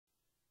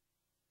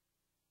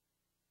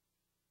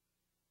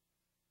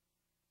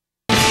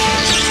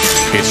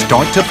It's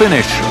start to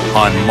finish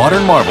on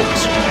Modern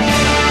Marvels.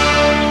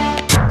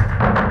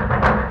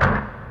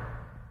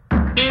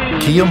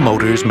 Kia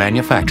Motors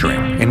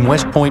Manufacturing in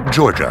West Point,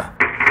 Georgia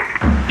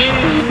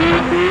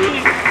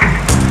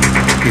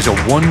is a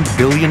 $1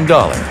 billion,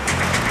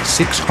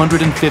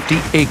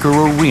 650-acre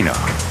arena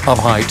of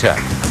high tech.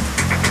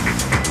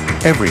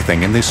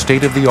 Everything in this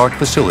state-of-the-art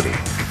facility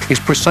is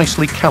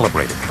precisely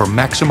calibrated for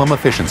maximum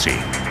efficiency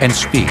and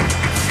speed.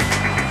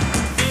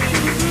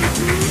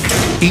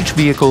 Each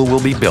vehicle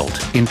will be built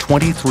in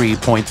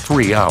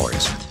 23.3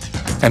 hours,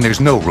 and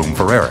there's no room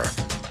for error.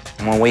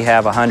 When we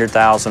have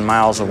 100,000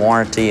 miles of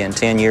warranty and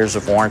 10 years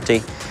of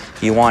warranty,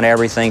 you want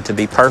everything to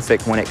be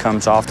perfect when it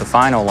comes off the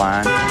final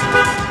line.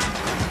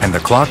 And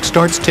the clock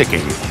starts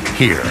ticking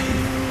here.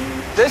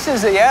 This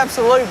is the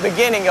absolute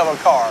beginning of a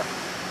car.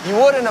 You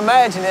wouldn't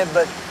imagine it,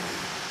 but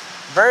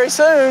very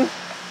soon,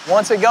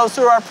 once it goes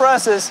through our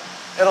presses,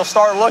 it'll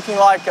start looking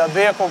like a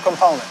vehicle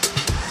component.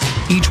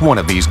 Each one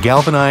of these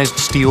galvanized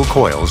steel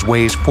coils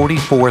weighs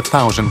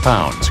 44,000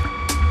 pounds.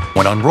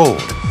 When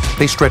unrolled,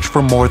 they stretch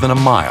for more than a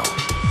mile.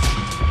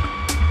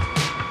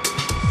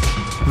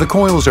 The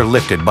coils are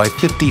lifted by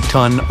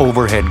 50-ton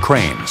overhead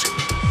cranes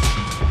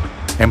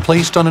and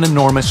placed on an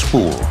enormous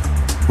spool,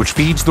 which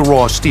feeds the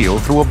raw steel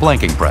through a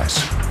blanking press.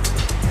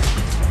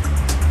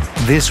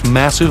 This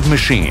massive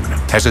machine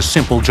has a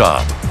simple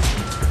job.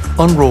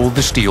 Unroll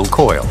the steel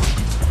coil,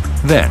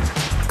 then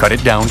cut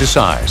it down to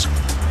size.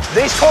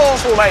 These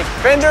coils will make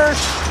fenders,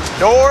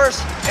 doors,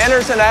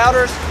 inners and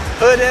outers,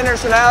 hood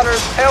inners and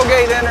outers,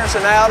 tailgate inners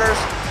and outers,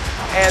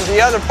 and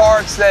the other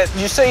parts that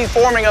you see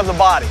forming of the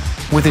body.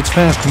 With its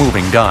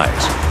fast-moving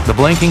dies, the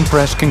blanking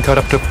press can cut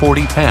up to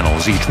 40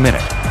 panels each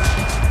minute.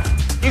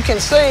 You can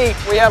see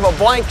we have a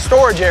blank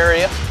storage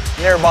area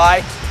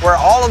nearby where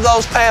all of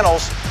those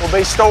panels will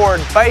be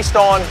stored based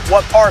on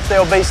what part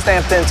they'll be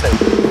stamped into.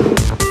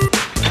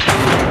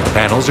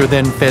 Panels are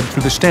then fed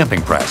through the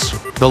stamping press,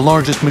 the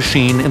largest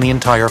machine in the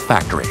entire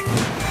factory.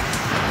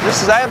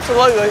 This is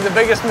absolutely the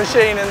biggest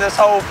machine in this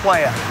whole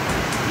plant.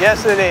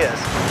 Yes, it is.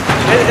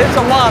 It's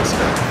a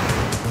monster.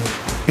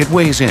 It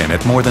weighs in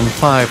at more than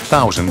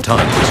 5,000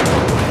 tons.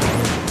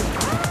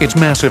 Its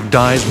massive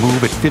dies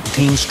move at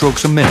 15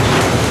 strokes a minute,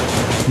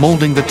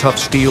 molding the tough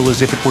steel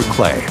as if it were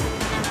clay.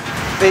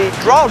 The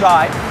draw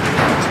die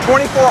is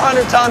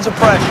 2,400 tons of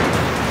pressure.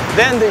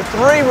 Then the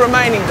 3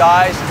 remaining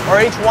dies are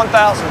each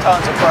 1,000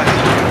 tons of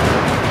pressure.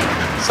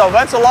 So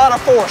that's a lot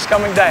of force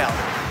coming down.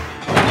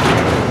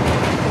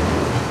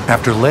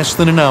 After less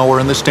than an hour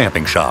in the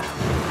stamping shop,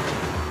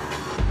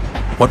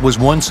 what was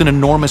once an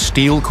enormous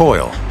steel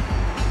coil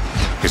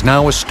is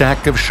now a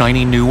stack of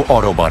shiny new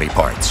auto body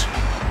parts.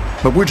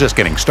 But we're just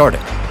getting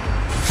started.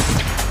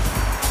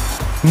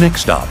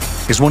 Next up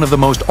is one of the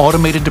most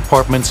automated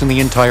departments in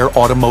the entire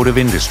automotive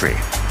industry,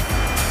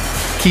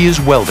 Kia's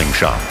welding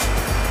shop.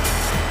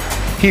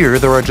 Here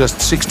there are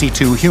just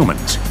 62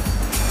 humans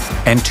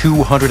and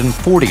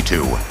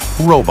 242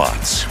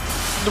 robots.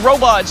 The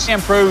robots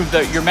improve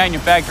your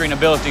manufacturing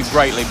ability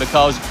greatly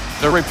because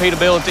the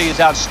repeatability is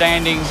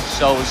outstanding,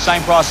 so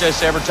same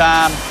process every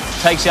time.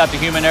 Takes out the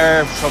human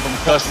error so the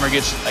customer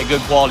gets a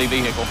good quality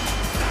vehicle.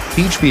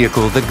 Each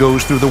vehicle that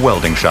goes through the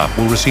welding shop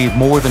will receive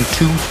more than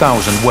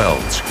 2,000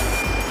 welds,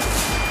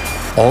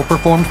 all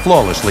performed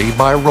flawlessly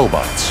by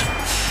robots.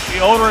 The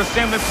older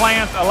assembly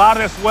plants, a lot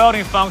of this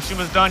welding function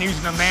was done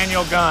using a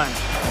manual gun.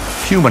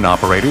 Human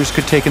operators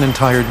could take an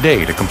entire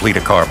day to complete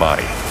a car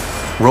body.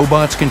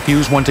 Robots can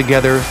fuse one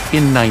together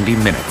in 90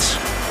 minutes.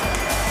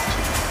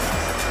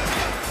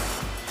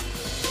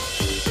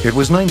 It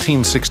was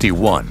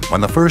 1961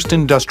 when the first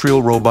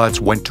industrial robots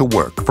went to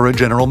work for a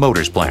General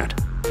Motors plant.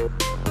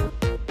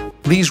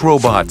 These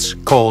robots,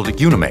 called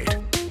Unimate,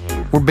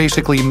 were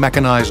basically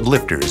mechanized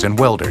lifters and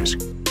welders.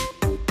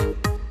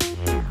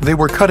 They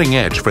were cutting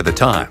edge for the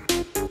time,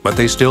 but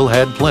they still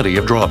had plenty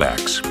of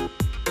drawbacks.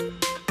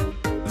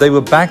 They were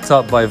backed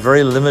up by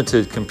very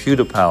limited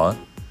computer power.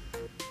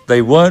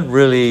 They weren't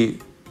really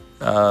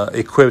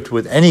equipped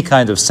with any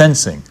kind of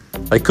sensing.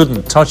 They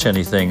couldn't touch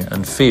anything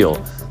and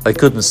feel. They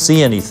couldn't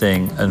see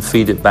anything and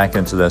feed it back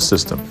into their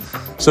system.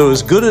 So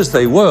as good as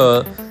they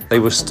were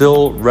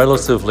still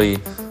relatively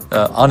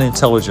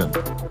unintelligent.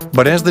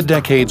 But as the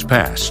decades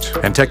passed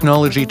and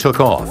technology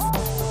took off,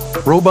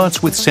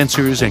 robots with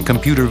sensors and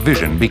computer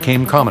vision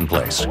became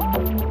commonplace.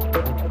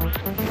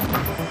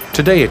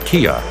 Today at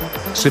Kia,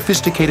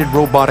 sophisticated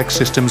robotic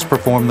systems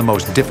perform the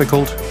most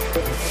difficult,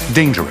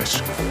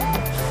 dangerous,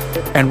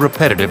 and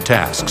repetitive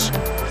tasks,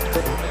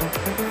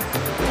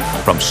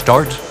 from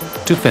start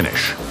to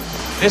finish.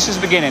 This is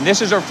the beginning.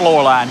 This is our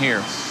floor line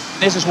here.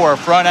 This is where our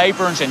front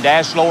aprons and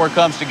dash lower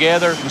comes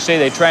together. You see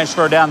they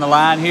transfer down the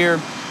line here,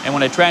 and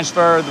when they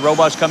transfer, the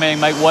robots come in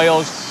and make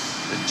welds.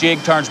 The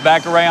jig turns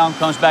back around,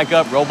 comes back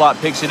up, robot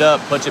picks it up,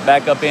 puts it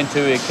back up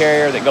into a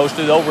carrier that goes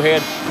through the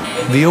overhead.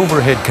 The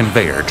overhead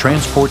conveyor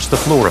transports the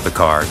floor of the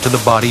car to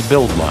the body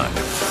build line,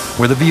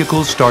 where the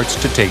vehicle starts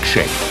to take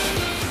shape.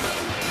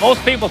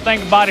 Most people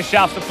think the body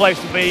shop's the place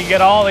to be. You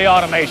get all the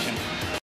automation.